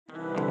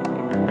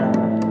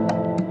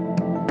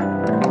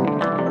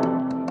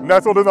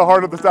Nestled in the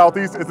heart of the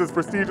Southeast is this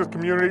prestigious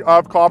community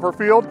of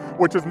Copperfield,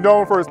 which is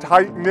known for its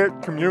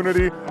tight-knit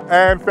community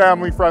and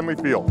family-friendly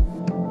feel.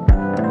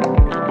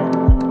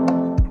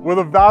 With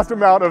a vast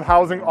amount of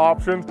housing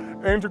options,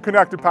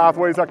 interconnected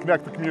pathways that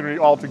connect the community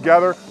all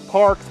together,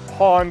 parks,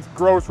 ponds,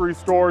 grocery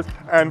stores,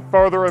 and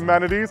further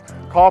amenities,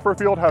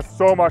 Copperfield has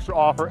so much to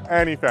offer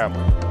any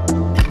family.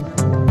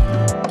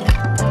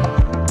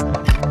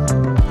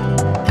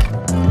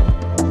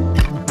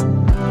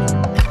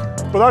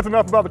 But that's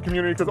enough about the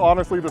community, because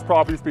honestly this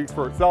property speaks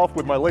for itself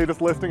with my latest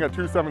listing at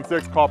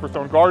 276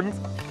 Copperstone Gardens.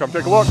 Come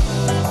take a look.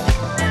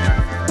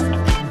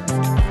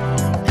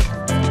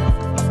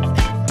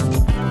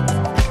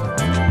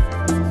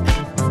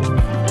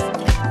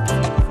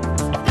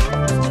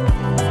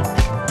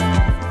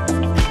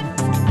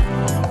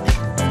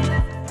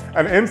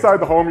 And inside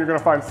the home, you're going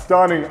to find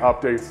stunning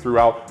updates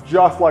throughout,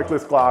 just like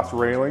this glass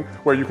railing,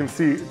 where you can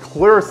see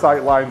clear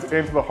sight lines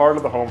into the heart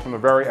of the home from the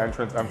very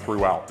entrance and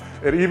throughout.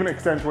 It even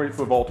accentuates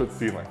the vaulted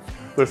ceiling.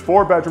 This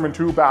 4-bedroom and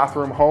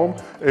 2-bathroom home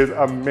is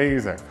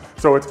amazing.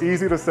 So it's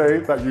easy to say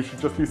that you should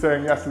just be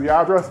saying yes to the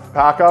address,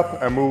 pack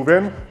up, and move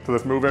in to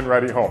this move-in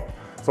ready home.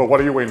 So what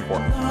are you waiting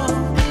for?